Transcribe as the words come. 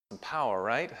power,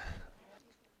 right?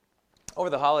 Over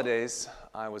the holidays,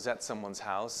 I was at someone's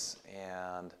house,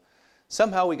 and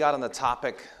somehow we got on the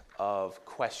topic of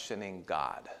questioning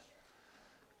God.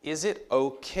 Is it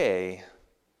okay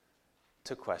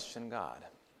to question God?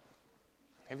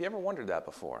 Have you ever wondered that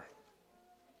before?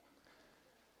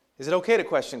 Is it okay to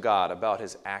question God about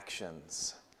his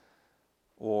actions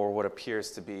or what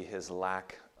appears to be his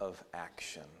lack of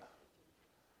action?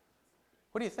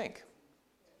 What do you think?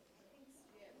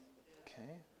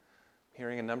 Okay.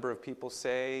 Hearing a number of people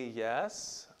say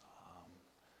yes.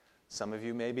 Some of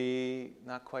you may be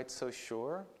not quite so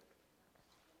sure.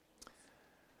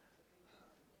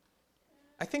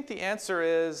 I think the answer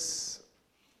is,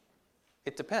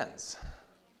 it depends.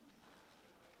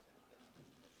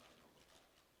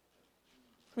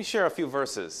 Let me share a few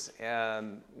verses,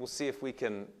 and we'll see if we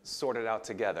can sort it out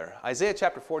together. Isaiah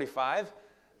chapter 45,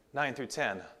 9 through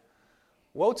 10.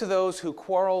 Woe to those who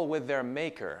quarrel with their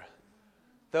maker,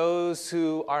 those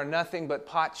who are nothing but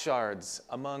potsherds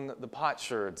among the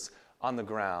potsherds on the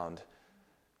ground.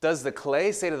 Does the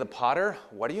clay say to the potter,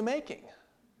 "What are you making?"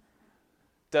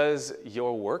 Does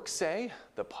your work say,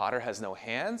 "The potter has no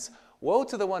hands"? Woe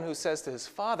to the one who says to his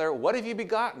father, "What have you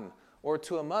begotten?" Or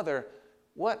to a mother,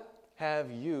 "What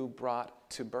have you brought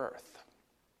to birth?"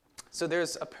 So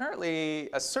there's apparently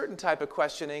a certain type of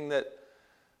questioning that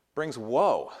brings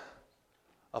woe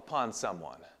upon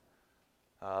someone.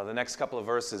 The next couple of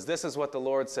verses, "This is what the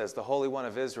Lord says, the Holy One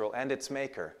of Israel and its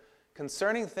Maker.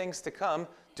 Concerning things to come,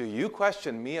 do you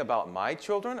question me about my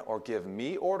children or give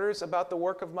me orders about the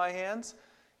work of my hands?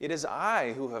 It is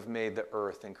I who have made the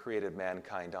earth and created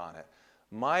mankind on it.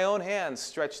 My own hands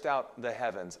stretched out the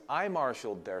heavens. I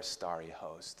marshaled their starry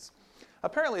hosts."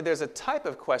 Apparently, there's a type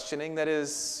of questioning that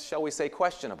is, shall we say,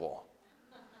 questionable.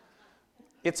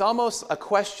 It's almost a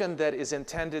question that is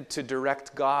intended to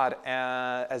direct God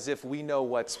as if we know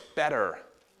what's better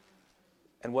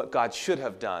and what God should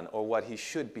have done or what he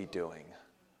should be doing.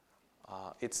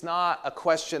 It's not a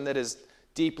question that is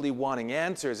deeply wanting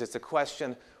answers. It's a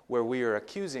question where we are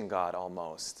accusing God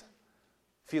almost,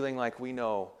 feeling like we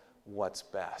know what's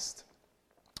best.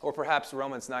 Or perhaps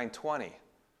Romans 9:20.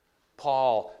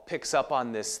 Paul picks up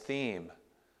on this theme.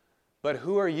 But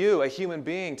who are you, a human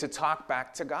being, to talk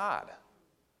back to God?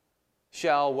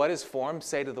 Shall what is formed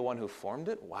say to the one who formed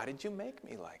it, "Why did you make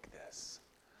me like this?"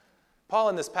 Paul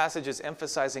in this passage is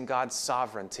emphasizing God's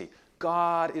sovereignty.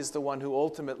 God is the one who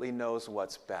ultimately knows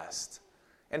what's best.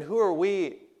 And who are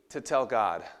we to tell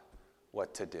God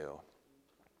what to do?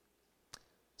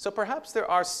 So perhaps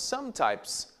there are some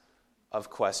types of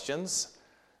questions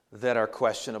that are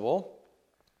questionable.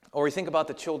 Or we think about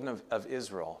the children of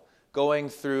Israel going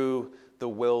through the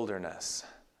wilderness.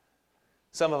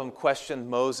 Some of them questioned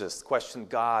Moses, questioned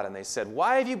God, and they said,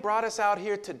 "Why have you brought us out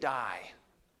here to die?"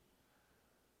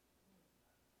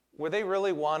 Were they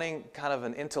really wanting kind of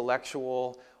an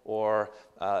intellectual or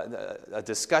a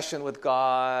discussion with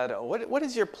God? What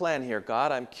is your plan here,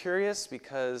 God? I'm curious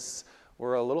because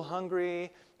we're a little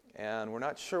hungry and we're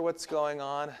not sure what's going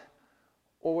on.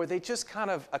 Or were they just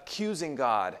kind of accusing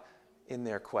God in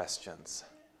their questions?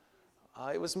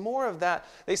 It was more of that.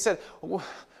 They said,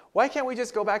 "Why can't we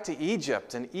just go back to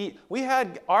Egypt and eat? We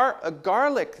had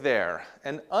garlic there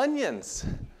and onions.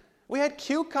 We had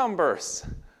cucumbers.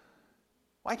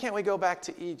 Why can't we go back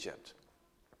to Egypt?"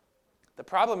 The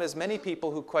problem is many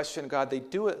people who question God, they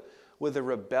do it with a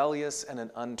rebellious and an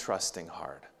untrusting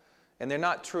heart. And they're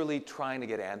not truly trying to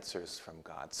get answers from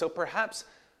God. So perhaps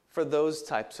for those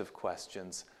types of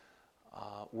questions,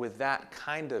 with that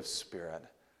kind of spirit,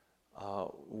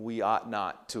 we ought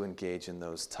not to engage in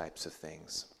those types of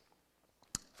things.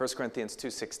 1 Corinthians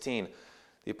 2:16,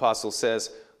 the apostle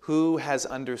says, "Who has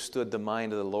understood the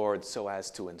mind of the Lord so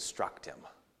as to instruct him?"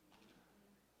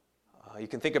 You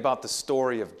can think about the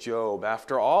story of Job.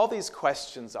 After all these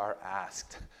questions are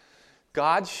asked,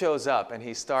 God shows up and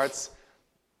he starts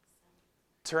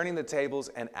turning the tables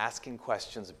and asking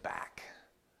questions back.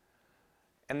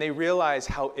 And they realize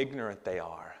how ignorant they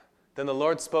are. Then the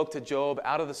Lord spoke to Job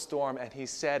out of the storm, and he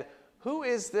said, "Who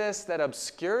is this that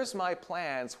obscures my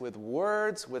plans with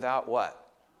words without what?"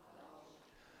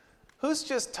 Who's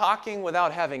just talking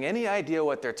without having any idea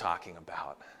what they're talking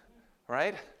about,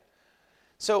 right?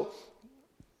 So,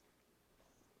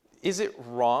 is it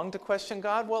wrong to question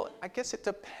God? Well, I guess it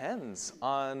depends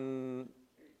on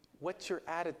what your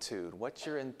attitude, what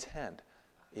your intent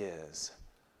is.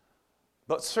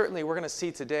 But certainly we're going to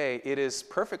see today it is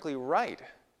perfectly right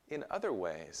in other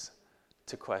ways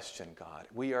to question God.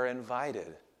 We are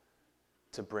invited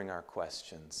to bring our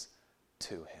questions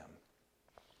to him.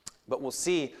 But we'll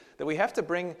see that we have to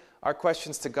bring our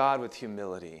questions to God with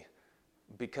humility.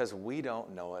 because we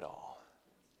don't know it all.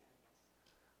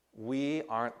 We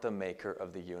aren't the maker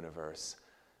of the universe.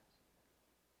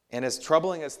 And as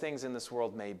troubling as things in this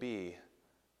world may be,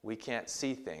 we can't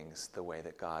see things the way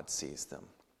that God sees them.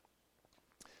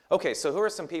 Okay, so who are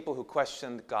some people who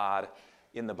questioned God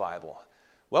in the Bible?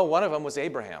 Well, one of them was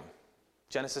Abraham.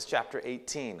 Genesis chapter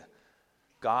 18.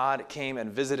 God came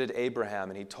and visited Abraham,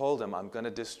 and he told him, I'm going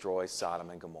to destroy Sodom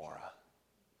and Gomorrah.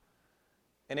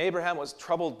 And Abraham was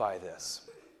troubled by this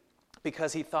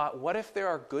because he thought, what if there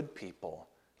are good people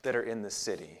that are in the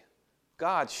city?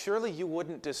 God, surely you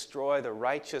wouldn't destroy the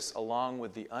righteous along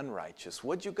with the unrighteous,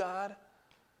 would you, God?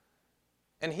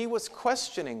 And he was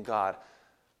questioning God,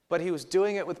 but he was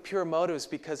doing it with pure motives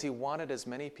because he wanted as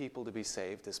many people to be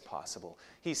saved as possible.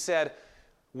 He said,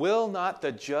 will not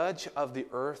the judge of the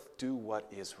earth do what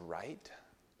is right?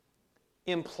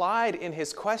 Implied in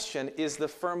his question is the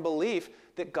firm belief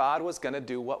that God was going to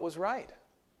do what was right.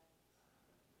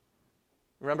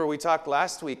 Remember, we talked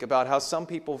last week about how some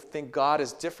people think God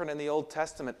is different in the Old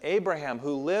Testament. Abraham,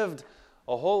 who lived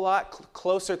a whole lot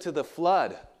closer to the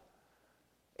flood,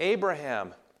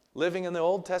 Abraham, living in the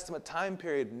Old Testament time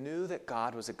period, knew that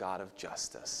God was a God of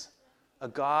justice, a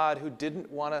God who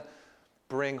didn't want to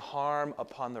bring harm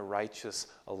upon the righteous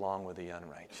along with the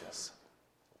unrighteous.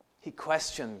 He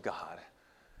questioned God.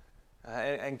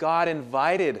 And God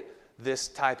invited this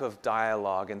type of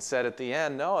dialogue and said at the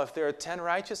end, no, if there are 10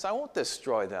 righteous, I won't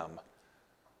destroy them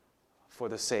for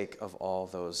the sake of all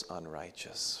those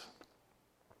unrighteous.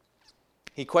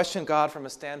 He questioned God from a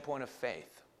standpoint of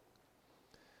faith.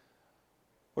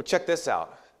 Well, check this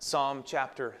out. Psalm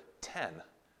chapter 10,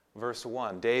 verse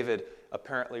 1. David,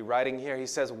 apparently writing here, he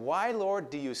says, why, Lord,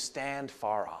 do you stand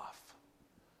far off?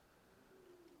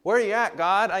 Where are you at,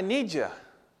 God? I need you.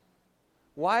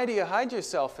 Why do you hide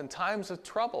yourself in times of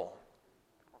trouble?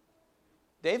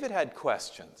 David had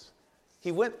questions.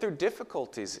 He went through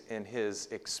difficulties in his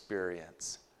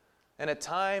experience. And at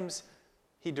times,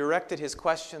 he directed his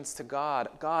questions to God.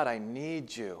 God, I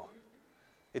need you.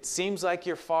 It seems like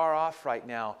you're far off right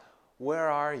now. Where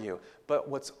are you? But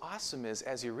what's awesome is,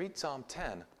 as you read Psalm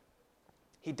 10,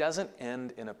 he doesn't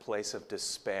end in a place of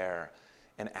despair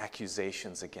and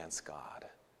accusations against God.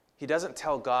 He doesn't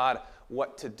tell God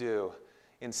what to do.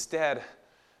 Instead,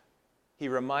 he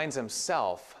reminds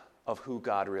himself of who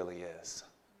God really is.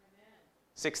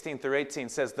 16 through 18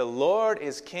 says, the Lord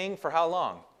is king for how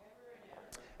long?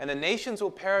 And the nations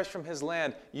will perish from his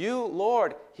land. You,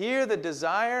 Lord, hear the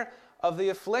desire of the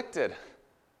afflicted.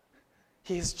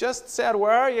 He's just said,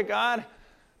 where are you, God?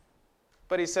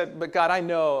 But he said, but God, I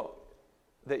know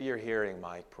that you're hearing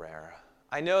my prayer.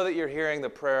 I know that you're hearing the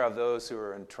prayer of those who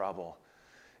are in trouble.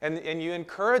 And you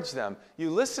encourage them. You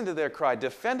listen to their cry,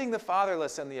 defending the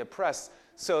fatherless and the oppressed,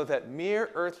 so that mere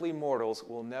earthly mortals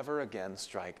will never again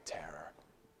strike terror.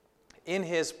 In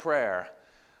his prayer,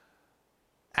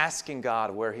 asking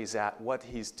God where he's at, what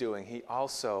he's doing, he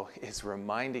also is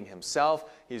reminding himself,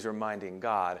 he's reminding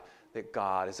God that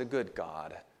God is a good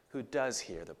God who does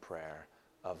hear the prayer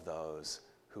of those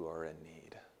who are in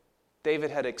need.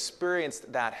 David had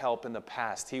experienced that help in the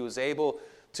past. He was able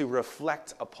to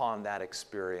reflect upon that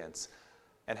experience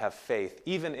and have faith,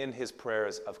 even in his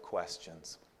prayers of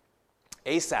questions.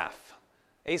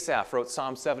 Asaph wrote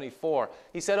Psalm 74.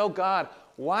 He said, oh God,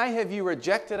 why have you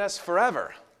rejected us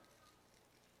forever?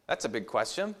 That's a big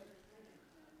question.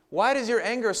 Why does your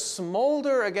anger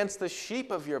smolder against the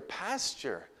sheep of your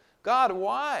pasture? God,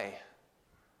 why?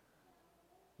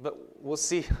 But we'll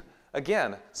see,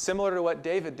 again, similar to what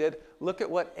David did, look at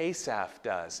what Asaph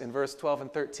does in verse 12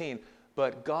 and 13.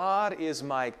 But God is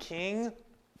my king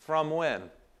from when?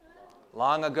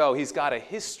 Long ago. He's got a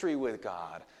history with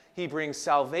God. He brings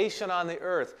salvation on the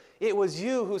earth. It was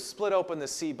you who split open the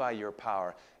sea by your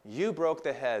power. You broke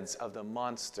the heads of the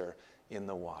monster in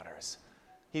the waters.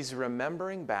 He's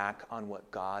remembering back on what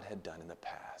God had done in the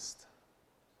past.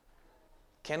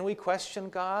 Can we question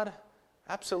God?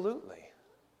 Absolutely.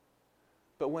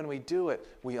 But when we do it,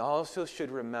 we also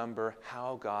should remember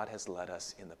how God has led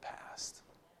us in the past.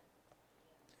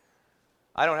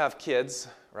 I don't have kids,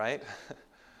 right?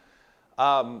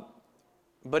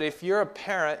 But if you're a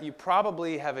parent, you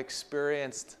probably have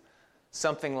experienced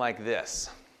something like this.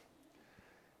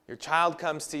 Your child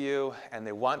comes to you and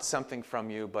they want something from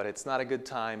you, but it's not a good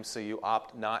time, so you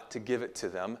opt not to give it to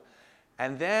them.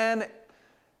 And then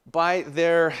by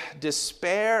their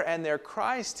despair and their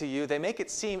cries to you, they make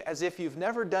it seem as if you've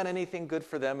never done anything good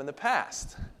for them in the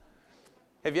past.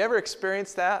 Have you ever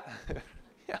experienced that?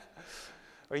 Yeah.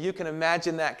 Or you can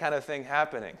imagine that kind of thing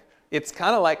happening. It's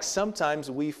kind of like sometimes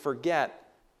we forget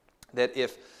that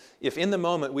if in the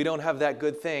moment we don't have that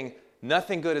good thing,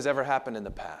 nothing good has ever happened in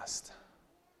the past.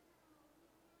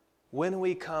 when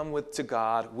we come to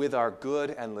God with our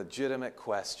good and legitimate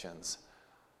questions,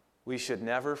 we should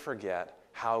never forget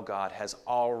how God has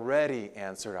already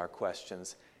answered our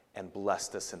questions and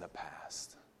blessed us in the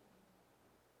past.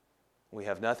 We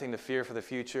have nothing to fear for the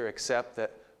future except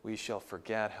that we shall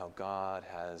forget how God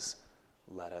has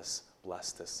led us,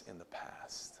 blessed us in the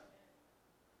past.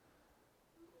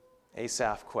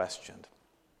 Asaph questioned.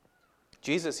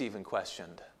 Jesus even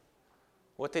questioned.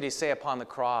 What did he say upon the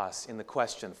cross in the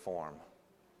question form?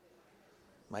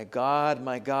 My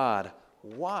God,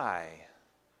 why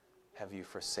have you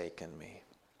forsaken me?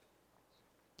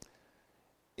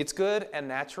 It's good and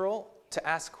natural to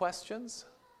ask questions,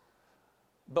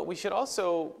 but we should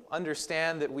also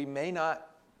understand that we may not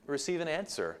receive an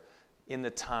answer in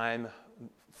the time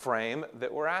frame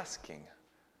that we're asking.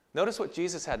 Notice what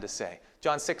Jesus had to say.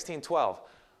 John 16:12.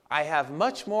 I have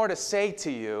much more to say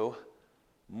to you,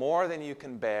 more than you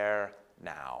can bear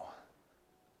now.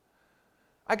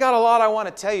 I got a lot I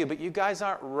want to tell you, but you guys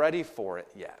aren't ready for it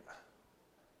yet.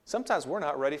 Sometimes we're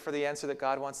not ready for the answer that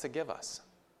God wants to give us.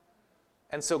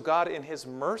 And so God, in His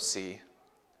mercy,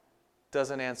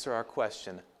 doesn't answer our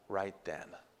question right then.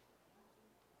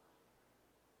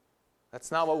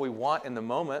 That's not what we want in the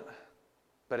moment,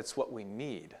 but it's what we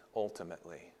need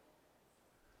ultimately.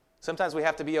 Sometimes we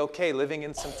have to be okay living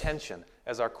in some tension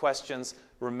as our questions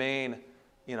remain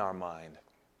in our mind.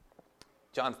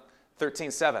 John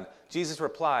 13:7, Jesus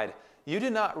replied, you do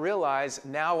not realize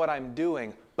now what I'm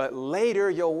doing, but later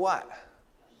you'll what?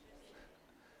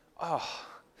 Oh,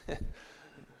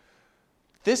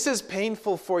 this is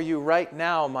painful for you right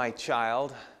now, my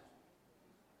child,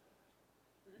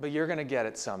 but you're going to get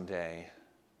it someday,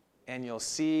 and you'll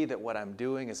see that what I'm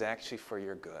doing is actually for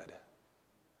your good.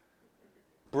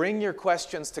 Bring your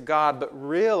questions to God, but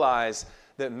realize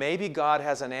that maybe God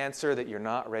has an answer that you're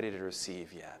not ready to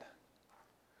receive yet.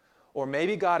 Or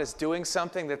maybe God is doing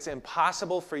something that's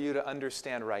impossible for you to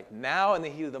understand right now in the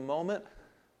heat of the moment,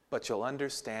 but you'll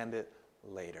understand it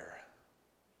later.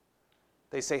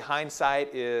 They say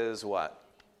hindsight is what?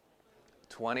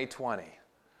 20/20.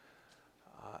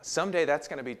 Someday that's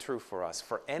going to be true for us.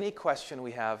 For any question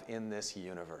we have in this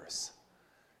universe,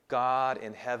 God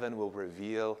in heaven will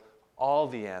reveal all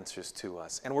the answers to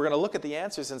us. And we're going to look at the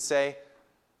answers and say,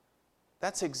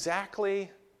 that's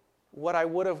exactly what I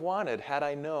would have wanted had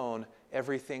I known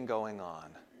everything going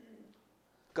on.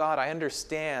 God, I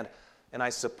understand and I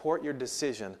support your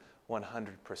decision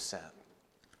 100%.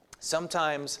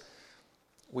 Sometimes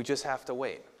we just have to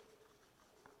wait.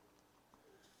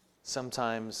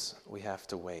 Sometimes we have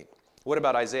to wait. What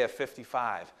about Isaiah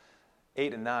 55,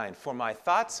 8 and 9? For my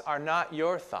thoughts are not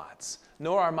your thoughts,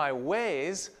 nor are my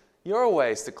ways your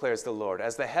ways, declares the Lord.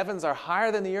 As the heavens are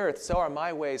higher than the earth, so are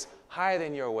my ways higher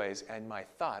than your ways, and my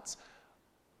thoughts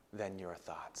than your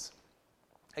thoughts.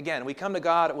 Again, we come to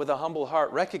God with a humble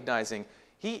heart, recognizing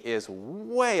He is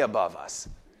way above us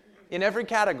in every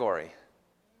category,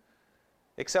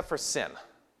 except for sin,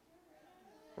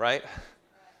 right?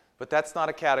 But that's not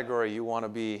a category you want to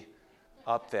be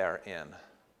up there in.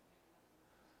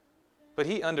 But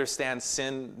He understands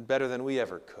sin better than we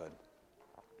ever could.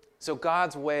 So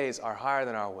God's ways are higher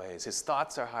than our ways. His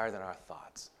thoughts are higher than our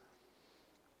thoughts.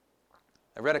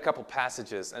 I read a couple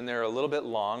passages, and they're a little bit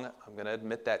long. I'm going to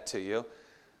admit that to you.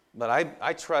 But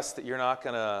I trust that you're not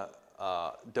going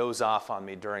to doze off on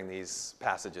me during these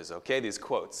passages, okay? These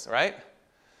quotes, right?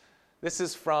 This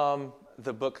is from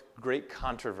the book Great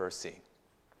Controversy.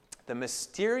 The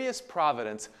mysterious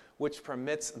providence which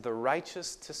permits the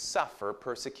righteous to suffer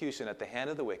persecution at the hand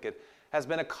of the wicked has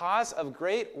been a cause of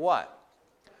great what?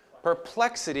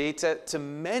 Perplexity to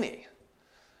many.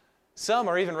 Some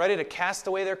are even ready to cast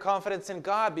away their confidence in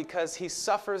God because He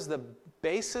suffers the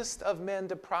basest of men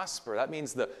to prosper. That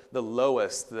means the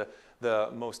lowest, the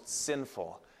most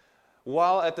sinful.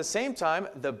 While at the same time,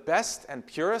 the best and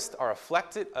purest are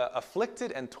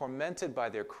afflicted and tormented by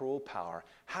their cruel power.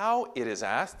 How, it is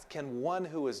asked, can one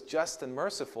who is just and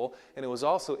merciful and who is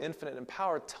also infinite in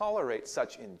power tolerate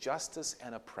such injustice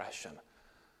and oppression?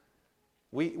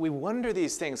 We wonder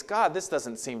these things. God, this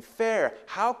doesn't seem fair.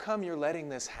 How come you're letting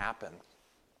this happen?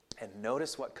 And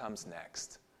notice what comes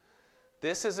next.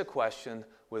 This is a question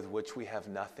with which we have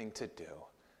nothing to do.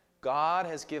 God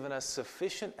has given us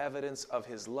sufficient evidence of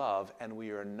His love, and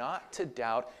we are not to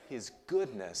doubt His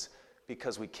goodness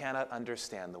because we cannot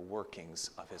understand the workings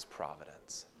of His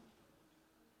providence.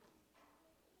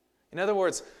 In other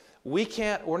words,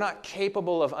 we're not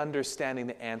capable of understanding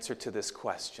the answer to this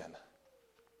question.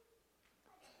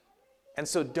 And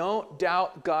so don't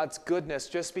doubt God's goodness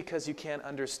just because you can't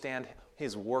understand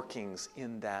His workings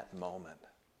in that moment.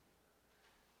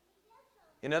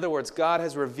 In other words, God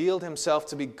has revealed himself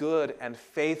to be good and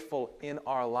faithful in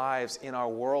our lives, in our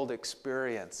world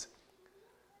experience.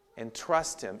 And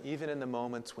trust him even in the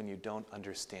moments when you don't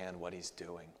understand what he's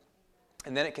doing.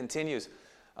 And then it continues,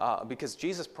 because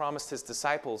Jesus promised his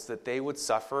disciples that they would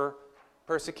suffer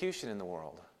persecution in the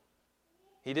world.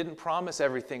 He didn't promise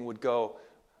everything would go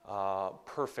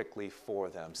perfectly for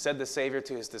them. Said the Savior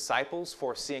to his disciples,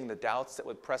 foreseeing the doubts that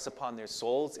would press upon their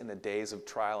souls in the days of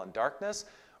trial and darkness,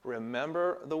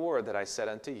 remember the word that I said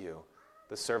unto you,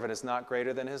 the servant is not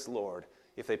greater than his Lord.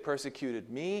 If they persecuted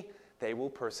me, they will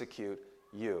persecute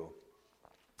you.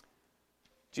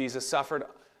 Jesus suffered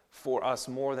for us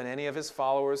more than any of his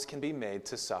followers can be made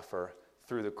to suffer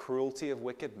through the cruelty of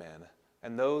wicked men.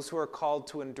 And those who are called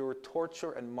to endure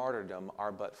torture and martyrdom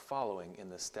are but following in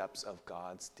the steps of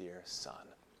God's dear Son.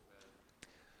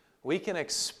 We can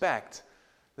expect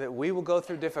that we will go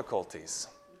through difficulties.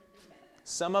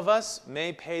 Some of us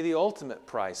may pay the ultimate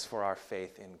price for our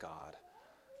faith in God.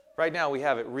 Right now we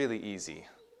have it really easy,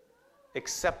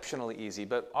 exceptionally easy,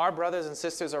 but our brothers and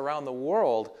sisters around the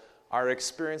world are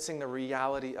experiencing the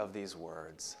reality of these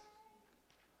words.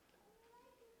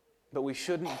 But we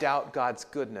shouldn't doubt God's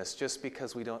goodness just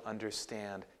because we don't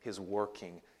understand his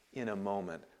working in a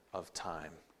moment of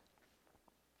time.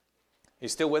 You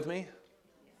still with me?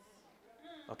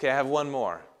 Okay, I have one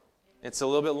more. It's a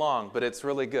little bit long, but it's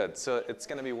really good, so it's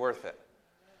going to be worth it.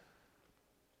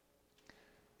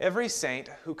 Every saint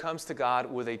who comes to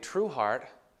God with a true heart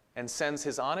and sends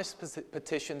his honest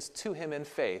petitions to him in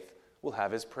faith will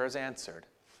have his prayers answered.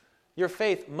 Your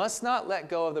faith must not let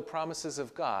go of the promises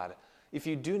of God if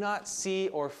you do not see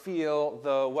or feel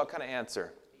the, what kind of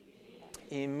answer?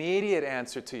 Immediate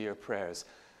answer to your prayers.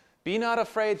 Be not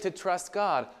afraid to trust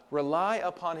God. Rely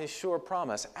upon his sure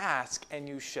promise. Ask and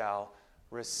you shall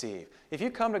receive. If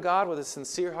you come to God with a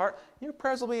sincere heart, your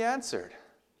prayers will be answered.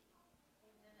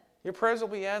 Your prayers will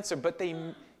be answered, but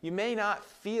you may not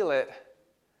feel it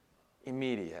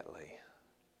immediately.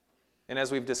 And as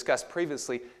we've discussed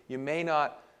previously, you may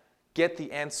not get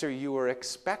the answer you were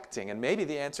expecting, and maybe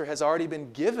the answer has already been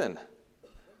given.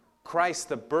 Christ,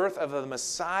 the birth of the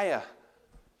Messiah,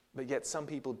 but yet some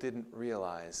people didn't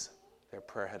realize their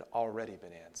prayer had already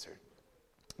been answered.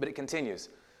 But it continues.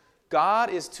 God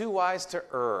is too wise to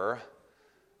err.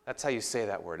 That's how you say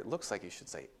that word. It looks like you should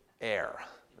say err,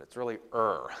 but it's really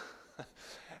err.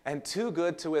 And too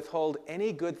good to withhold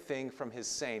any good thing from his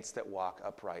saints that walk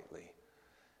uprightly.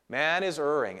 Man is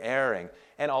erring,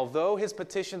 and although his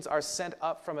petitions are sent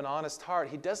up from an honest heart,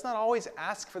 he does not always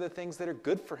ask for the things that are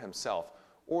good for himself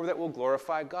or that will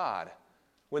glorify God.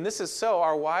 When this is so,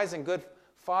 our wise and good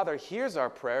Father hears our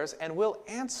prayers and will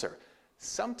answer,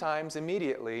 sometimes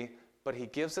immediately, but he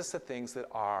gives us the things that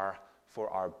are for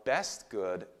our best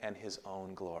good and his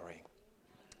own glory.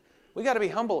 We got to be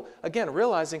humble, again,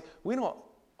 realizing we don't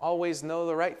always know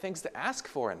the right things to ask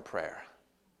for in prayer.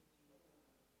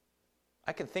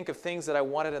 I can think of things that I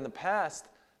wanted in the past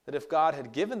that if God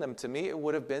had given them to me, it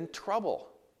would have been trouble,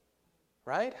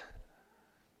 right?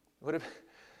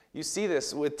 You see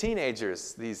this with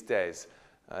teenagers these days,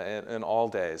 and all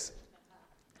days.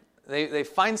 They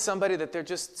find somebody that they're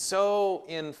just so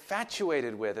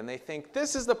infatuated with, and they think,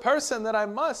 this is the person that I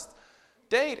must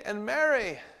date and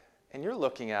marry. And you're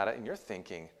looking at it and you're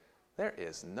thinking, there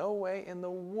is no way in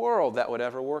the world that would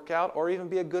ever work out or even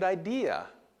be a good idea,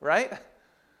 right?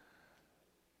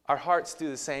 Our hearts do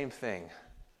the same thing.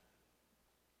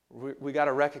 We got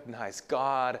to recognize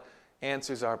God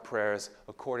answers our prayers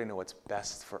according to what's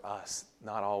best for us,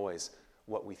 not always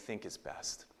what we think is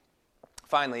best.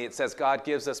 Finally, it says God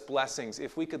gives us blessings.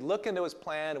 If we could look into his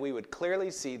plan, we would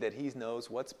clearly see that he knows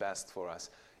what's best for us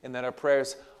and that our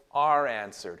prayers are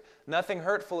answered. Nothing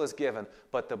hurtful is given,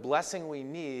 but the blessing we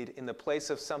need in the place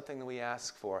of something that we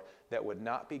ask for that would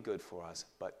not be good for us,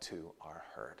 but to our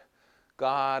hurt.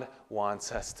 God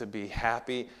wants us to be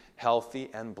happy, healthy,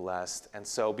 and blessed. And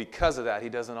so because of that, he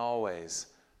doesn't always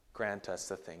grant us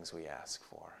the things we ask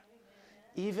for,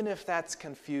 even if that's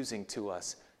confusing to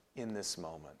us in this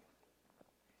moment.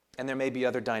 And there may be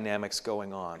other dynamics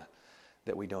going on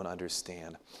that we don't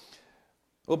understand.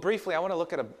 Well, briefly, I want to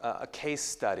look at a case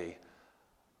study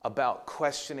about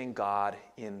questioning God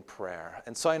in prayer.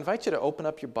 And so I invite you to open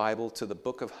up your Bible to the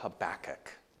book of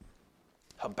Habakkuk.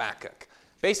 Habakkuk.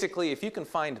 Basically, if you can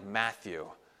find Matthew,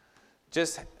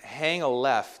 just hang a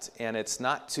left, and it's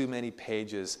not too many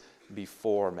pages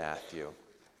before Matthew.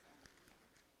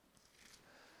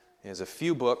 There's a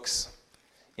few books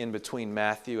in between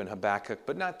Matthew and Habakkuk,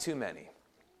 but not too many.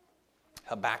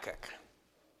 Habakkuk.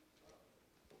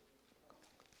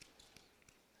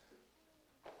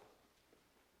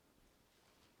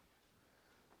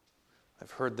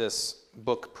 I've heard this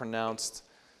book pronounced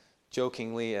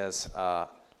jokingly as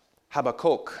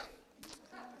Habakkuk.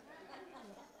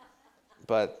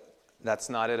 But that's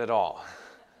not it at all.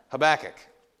 Habakkuk.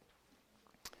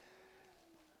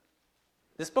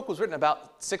 This book was written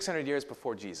about 600 years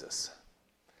before Jesus.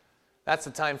 That's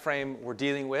the time frame we're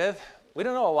dealing with. We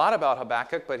don't know a lot about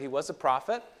Habakkuk, but he was a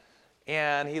prophet,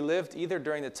 and he lived either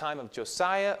during the time of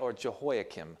Josiah or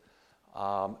Jehoiakim,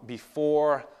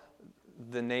 before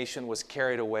the nation was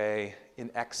carried away in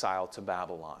exile to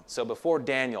Babylon. So before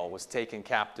Daniel was taken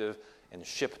captive and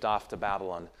shipped off to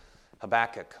Babylon,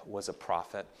 Habakkuk was a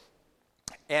prophet.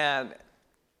 And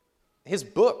his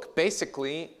book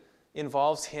basically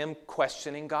involves him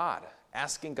questioning God,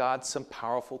 asking God some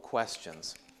powerful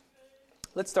questions.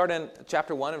 Let's start in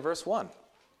chapter 1 and verse 1.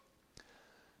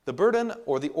 The burden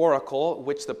or the oracle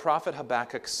which the prophet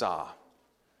Habakkuk saw.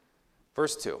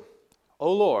 Verse 2.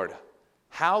 O Lord,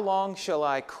 how long shall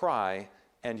I cry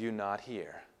and you not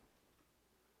hear?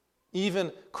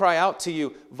 Even cry out to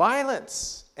you,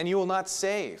 violence, and you will not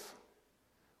save.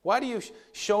 Why do you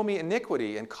show me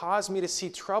iniquity and cause me to see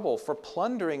trouble? For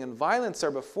plundering and violence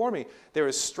are before me. There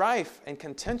is strife and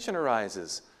contention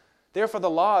arises. Therefore the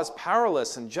law is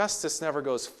powerless and justice never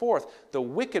goes forth. The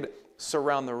wicked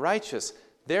surround the righteous.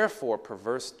 Therefore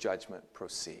perverse judgment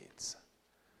proceeds.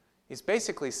 He's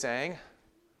basically saying,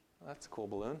 well, that's a cool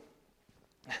balloon.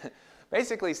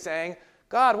 Basically saying,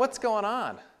 God, what's going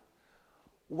on?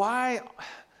 Why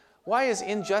is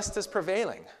injustice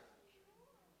prevailing?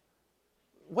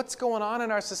 What's going on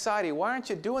in our society? Why aren't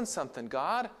you doing something,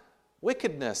 God?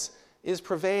 Wickedness is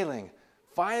prevailing.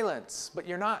 Violence, but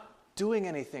you're not doing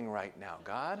anything right now,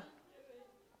 God.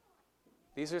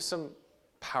 These are some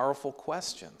powerful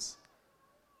questions.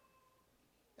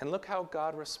 And look how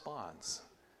God responds.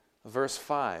 Verse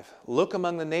 5, look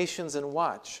among the nations and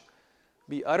watch.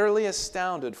 Be utterly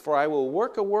astounded, for I will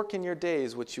work a work in your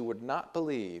days which you would not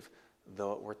believe,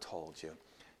 though it were told you.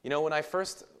 You know, when I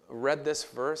first read this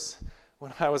verse,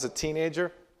 when I was a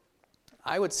teenager,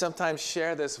 I would sometimes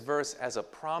share this verse as a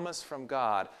promise from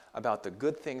God about the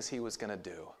good things he was going to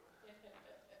do.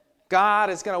 God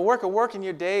is going to work a work in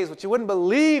your days which you wouldn't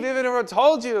believe even if I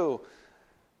told you.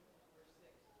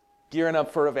 Gearing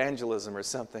up for evangelism or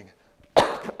something.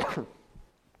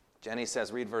 Jenny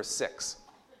says, read verse 6.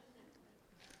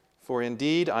 For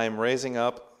indeed I am raising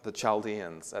up the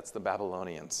Chaldeans, that's the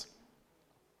Babylonians,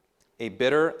 a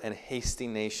bitter and hasty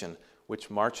nation, which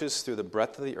marches through the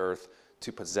breadth of the earth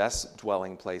to possess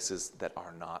dwelling places that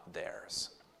are not theirs.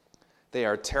 They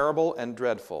are terrible and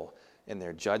dreadful, and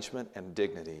their judgment and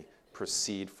dignity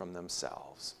proceed from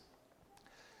themselves.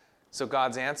 So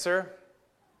God's answer,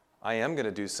 I am going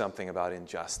to do something about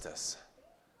injustice.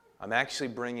 I'm actually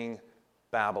bringing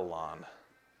Babylon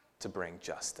to bring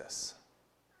justice.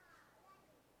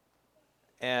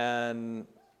 And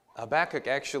Habakkuk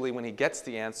actually, when he gets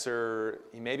the answer,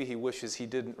 maybe he wishes he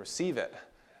didn't receive it,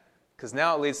 because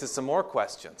now it leads to some more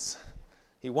questions.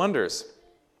 He wonders,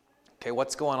 okay,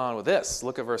 what's going on with this?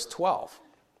 Look at verse 12.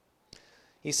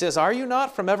 He says, are you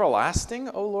not from everlasting,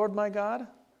 O Lord my God,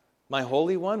 my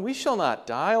Holy One? We shall not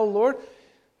die, O Lord,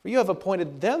 for you have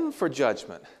appointed them for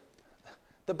judgment.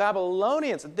 The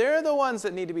Babylonians, they're the ones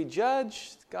that need to be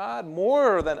judged, God,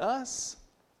 more than us.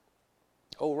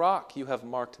 O rock, you have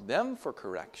marked them for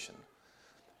correction.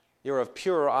 You are of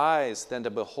purer eyes than to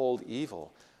behold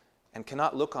evil, and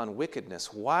cannot look on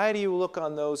wickedness. Why do you look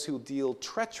on those who deal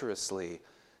treacherously,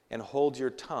 and hold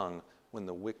your tongue when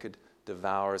the wicked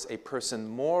devours a person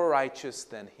more righteous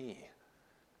than he?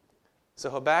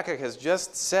 So Habakkuk has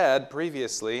just said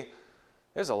previously,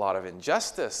 there's a lot of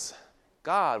injustice.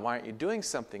 God, why aren't you doing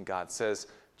something? God says,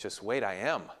 just wait, I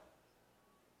am.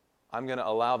 I'm going to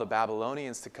allow the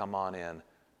Babylonians to come on in,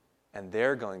 and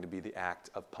they're going to be the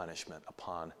act of punishment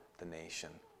upon the nation.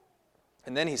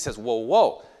 And then he says,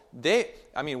 whoa.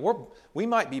 We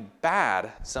might be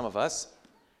bad, some of us.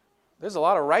 There's a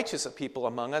lot of righteous people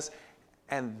among us,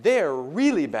 and they're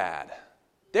really bad.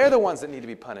 They're the ones that need to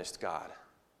be punished, God.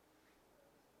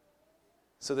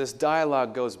 So this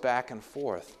dialogue goes back and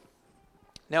forth.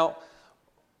 Now,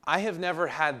 I have never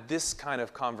had this kind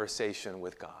of conversation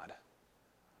with God,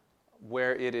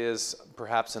 where it is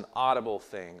perhaps an audible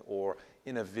thing or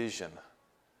in a vision.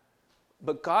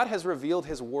 But God has revealed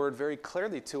his word very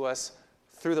clearly to us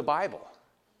through the Bible.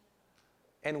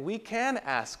 And we can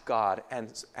ask God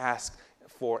and ask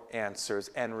for answers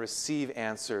and receive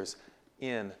answers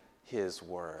in his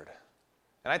word.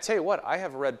 And I tell you what, I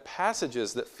have read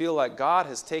passages that feel like God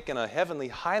has taken a heavenly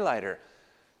highlighter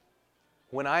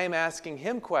when I am asking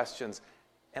him questions,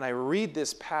 and I read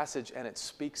this passage and it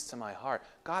speaks to my heart.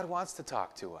 God wants to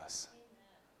talk to us.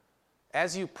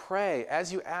 As you pray,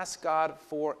 as you ask God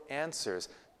for answers,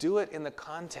 do it in the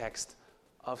context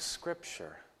of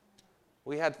Scripture.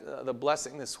 We had the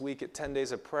blessing this week at 10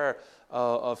 Days of Prayer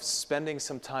of spending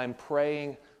some time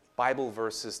praying Bible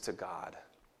verses to God.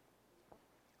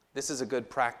 This is a good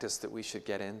practice that we should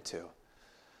get into.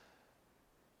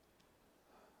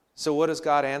 So what does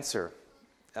God answer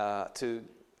to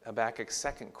Habakkuk's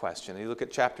second question? You look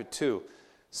at chapter 2,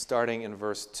 starting in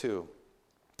verse 2.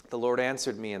 The Lord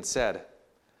answered me and said,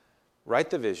 write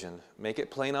the vision, make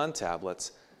it plain on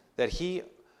tablets, that he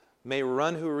may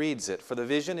run who reads it. For the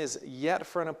vision is yet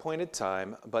for an appointed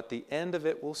time, but the end of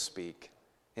it will speak,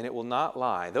 and it will not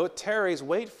lie. Though it tarries,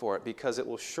 wait for it, because it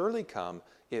will surely come.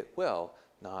 It will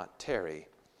not tarry.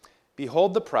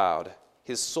 Behold the proud,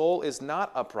 his soul is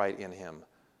not upright in him,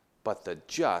 but the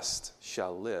just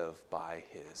shall live by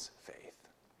his faith.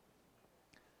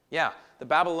 Yeah, the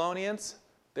Babylonians,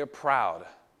 they're proud.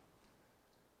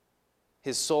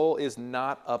 His soul is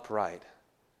not upright.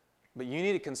 But you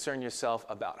need to concern yourself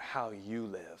about how you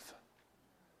live.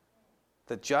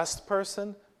 The just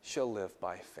person shall live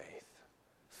by faith.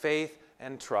 Faith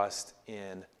and trust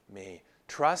in me.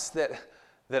 Trust that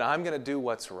I'm going to do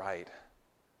what's right.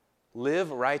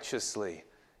 Live righteously.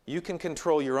 You can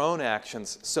control your own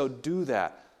actions, so do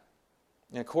that.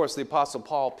 And of course, the Apostle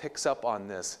Paul picks up on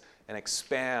this and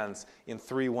expands in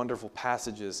 3 wonderful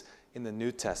passages in the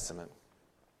New Testament.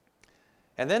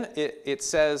 And then it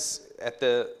says at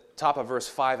the top of verse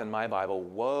 5 in my Bible,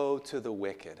 woe to the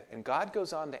wicked. And God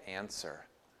goes on to answer.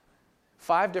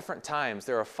 5 different times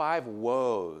there are 5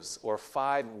 woes or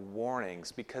 5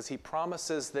 warnings, because he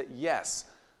promises that yes,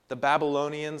 the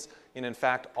Babylonians and in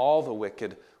fact all the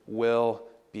wicked will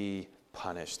be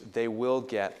punished. They will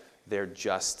get their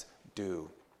just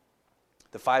due.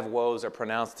 The 5 woes are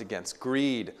pronounced against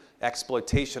greed,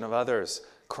 exploitation of others,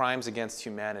 crimes against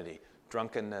humanity,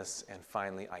 drunkenness, and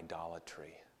finally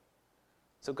idolatry.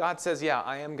 So God says, yeah,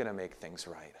 I am going to make things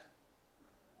right.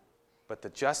 But the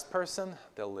just person,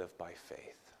 they'll live by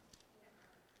faith.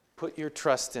 Put your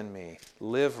trust in me.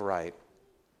 Live right.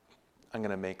 I'm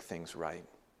going to make things right.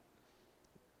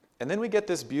 And then we get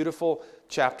this beautiful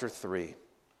chapter 3,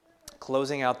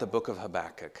 closing out the book of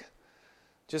Habakkuk.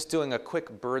 Just doing a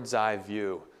quick bird's eye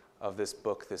view of this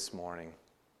book this morning.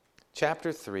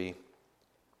 Chapter 3,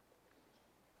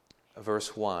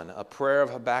 verse 1, a prayer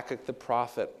of Habakkuk the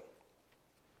prophet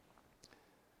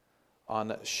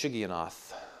on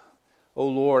Shigionoth. O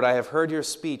Lord, I have heard your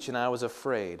speech and I was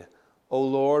afraid. O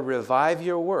Lord, revive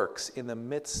your works in the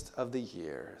midst of the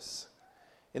years.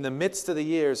 In the midst of the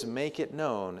years, make it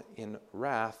known. In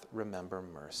wrath, remember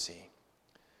mercy.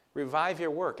 Revive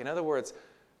your work. In other words,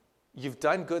 you've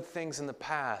done good things in the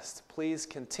past. Please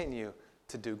continue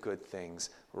to do good things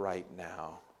right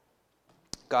now.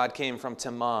 God came from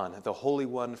Teman, the Holy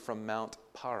One from Mount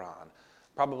Paran.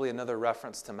 Probably another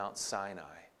reference to Mount Sinai.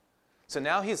 So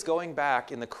now he's going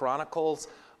back in the chronicles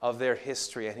of their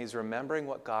history and he's remembering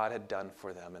what God had done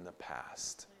for them in the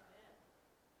past.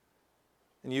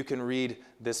 And you can read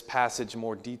this passage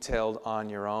more detailed on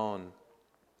your own.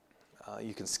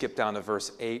 You can skip down to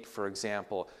verse 8, for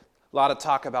example. A lot of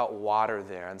talk about water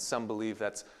there, and some believe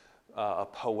that's a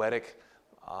poetic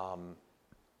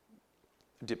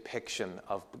depiction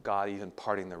of God even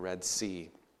parting the Red Sea.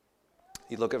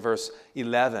 You look at verse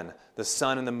 11. The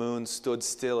sun and the moon stood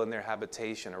still in their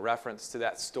habitation, a reference to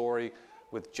that story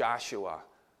with Joshua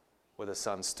where the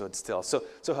sun stood still. So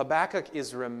Habakkuk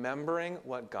is remembering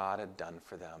what God had done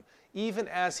for them. Even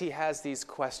as he has these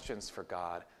questions for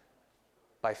God,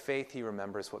 by faith he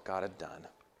remembers what God had done.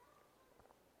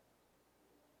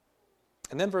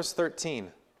 And then verse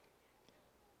 13.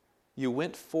 You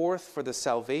went forth for the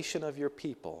salvation of your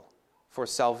people. For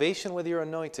salvation with your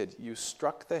anointed, you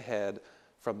struck the head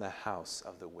from the house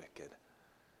of the wicked.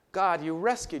 God, you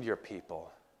rescued your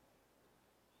people.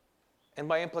 And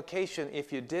by implication,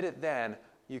 if you did it then,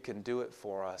 you can do it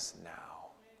for us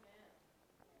now.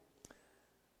 Amen.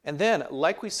 And then,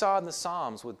 like we saw in the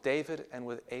Psalms with David and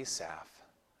with Asaph,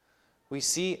 we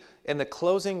see in the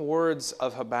closing words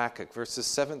of Habakkuk, verses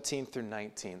 17 through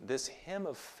 19, this hymn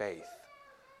of faith.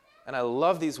 And I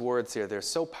love these words here. They're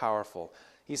so powerful.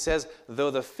 He says,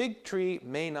 though the fig tree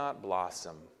may not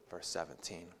blossom, verse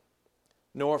 17,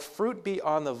 nor fruit be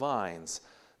on the vines,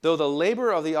 though the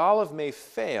labor of the olive may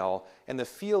fail, and the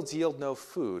fields yield no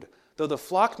food, though the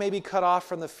flock may be cut off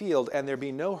from the field, and there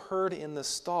be no herd in the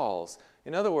stalls.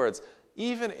 In other words,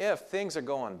 even if things are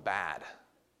going bad,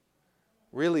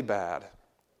 really bad,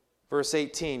 verse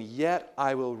 18, yet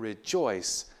I will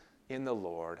rejoice in the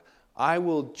Lord. I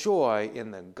will joy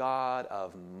in the God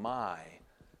of my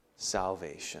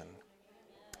salvation.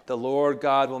 The Lord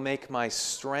God will make my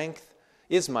strength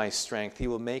is my strength. He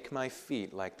will make my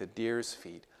feet like the deer's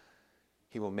feet.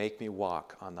 He will make me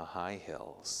walk on the high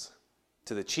hills.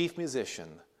 To the chief musician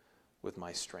with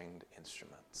my stringed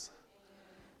instruments.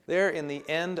 There in the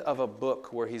end of a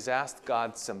book where he's asked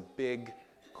God some big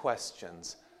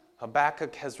questions,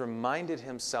 Habakkuk has reminded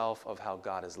himself of how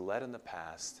God has led in the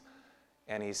past.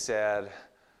 And he said,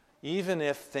 even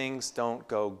if things don't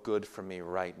go good for me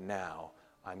right now,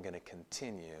 I'm going to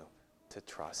continue to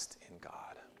trust in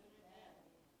God.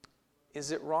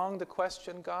 Is it wrong to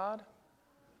question God?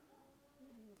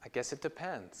 I guess it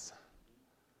depends.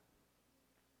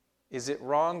 Is it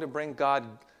wrong to bring God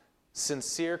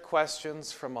sincere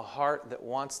questions from a heart that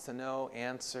wants to know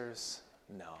answers?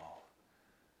 No.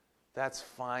 That's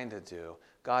fine to do.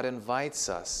 God invites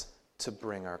us to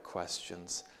bring our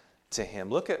questions to him.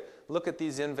 Look at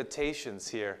these invitations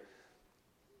here.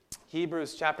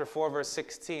 Hebrews chapter 4, verse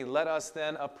 16. Let us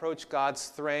then approach God's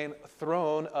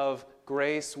throne of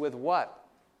grace with what?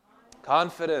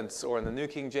 Confidence, or in the New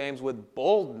King James, with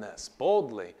boldness,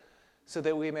 boldly, so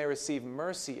that we may receive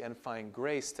mercy and find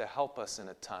grace to help us in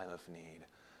a time of need.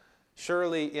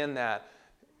 Surely in that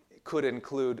could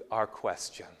include our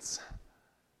questions.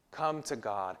 Come to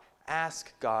God,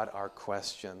 ask God our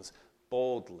questions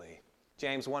boldly.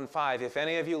 James 1:5, if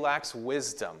any of you lacks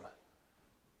wisdom,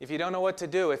 if you don't know what to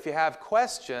do, if you have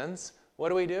questions, what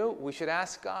do? We should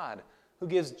ask God, who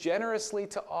gives generously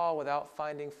to all without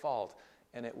finding fault,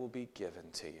 and it will be given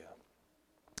to you.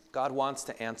 God wants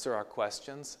to answer our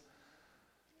questions.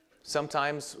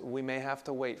 Sometimes we may have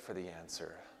to wait for the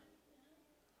answer.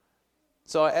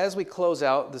 So as we close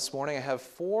out this morning, I have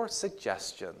 4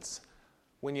 suggestions.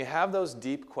 When you have those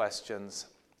deep questions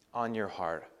on your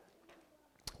heart,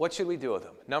 what should we do with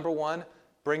them? Number 1,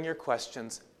 bring your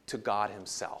questions to God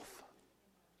himself.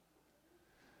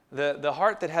 The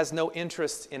heart that has no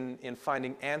interest in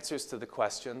finding answers to the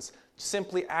questions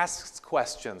simply asks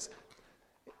questions.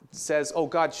 Says, oh,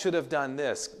 God should have done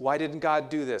this. Why didn't God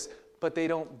do this? But they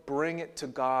don't bring it to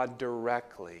God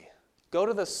directly. Go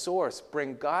to the source,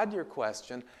 bring God your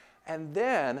question, and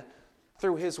then,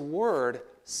 through his word,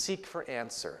 seek for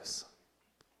answers.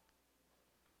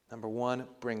 Number 1,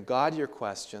 bring God your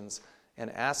questions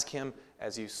and ask him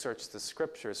as you search the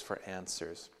scriptures for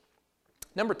answers.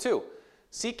 Number 2,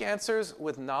 seek answers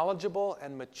with knowledgeable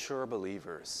and mature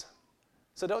believers.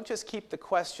 So don't just keep the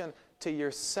question to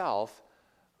yourself.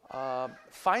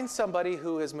 Find somebody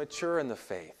who is mature in the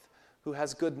faith, who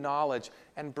has good knowledge,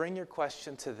 and bring your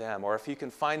question to them. Or if you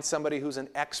can find somebody who's an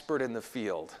expert in the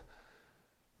field,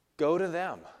 go to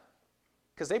them.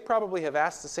 Because they probably have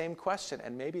asked the same question,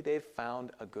 and maybe they've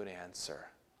found a good answer.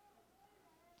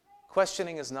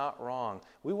 Questioning is not wrong.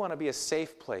 We want to be a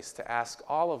safe place to ask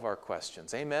all of our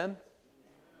questions. Amen?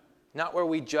 Not where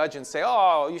we judge and say,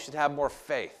 oh, you should have more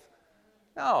faith.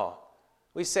 No.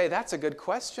 We say, that's a good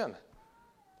question.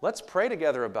 Let's pray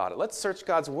together about it. Let's search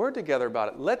God's word together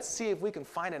about it. Let's see if we can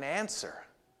find an answer.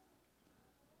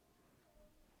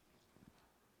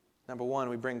 Number 1,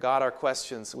 we bring God our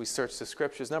questions. We search the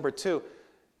scriptures. Number 2,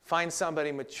 find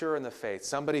somebody mature in the faith,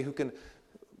 somebody who can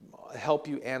help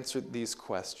you answer these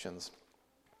questions.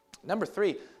 Number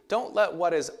 3, don't let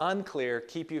what is unclear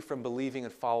keep you from believing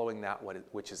and following that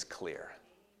which is clear.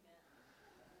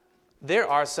 There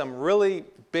are some really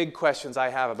big questions I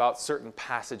have about certain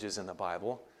passages in the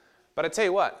Bible. But I tell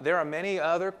you what, there are many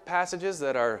other passages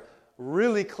that are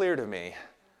really clear to me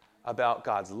about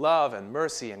God's love and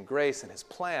mercy and grace and his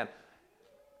plan.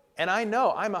 And I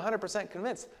know, I'm 100%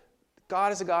 convinced,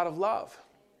 God is a God of love.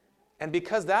 And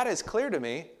because that is clear to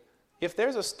me, if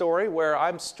there's a story where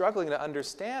I'm struggling to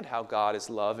understand how God is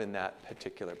love in that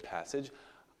particular passage,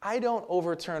 I don't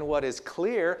overturn what is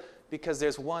clear because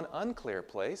there's one unclear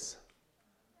place.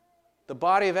 The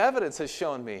body of evidence has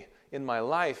shown me in my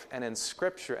life and in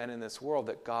Scripture and in this world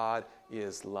that God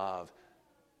is love.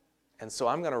 And so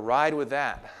I'm going to ride with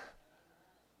that.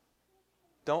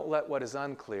 Don't let what is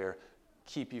unclear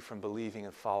keep you from believing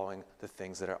and following the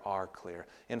things that are clear.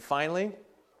 And finally,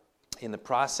 in the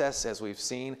process, as we've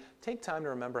seen, take time to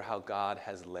remember how God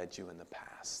has led you in the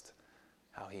past,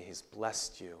 how he has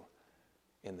blessed you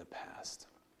in the past.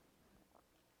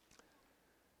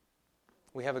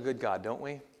 We have a good God, don't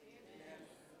we?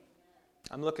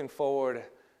 I'm looking forward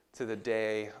to the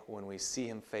day when we see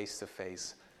him face to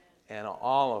face and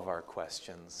all of our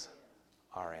questions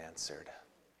are answered.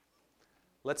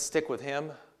 Let's stick with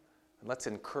him and let's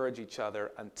encourage each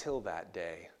other until that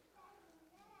day.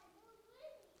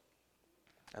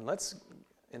 And let's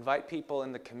invite people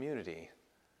in the community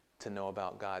to know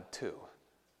about God too,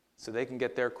 so they can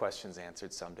get their questions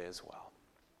answered someday as well.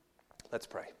 Let's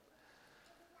pray.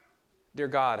 Dear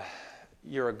God,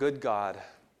 you're a good God,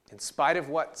 in spite of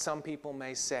what some people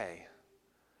may say.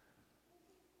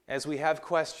 As we have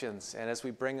questions and as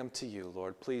we bring them to you,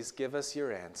 Lord, please give us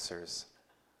your answers.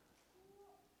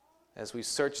 As we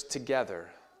search together,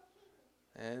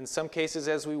 and in some cases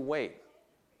as we wait.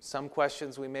 Some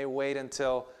questions we may wait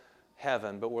until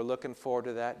heaven, but we're looking forward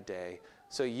to that day.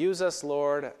 So use us,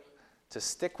 Lord, to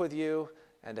stick with you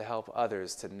and to help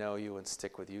others to know you and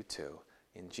stick with you too.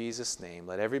 In Jesus' name,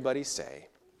 let everybody say,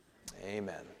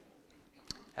 amen.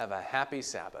 Have a happy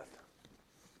Sabbath.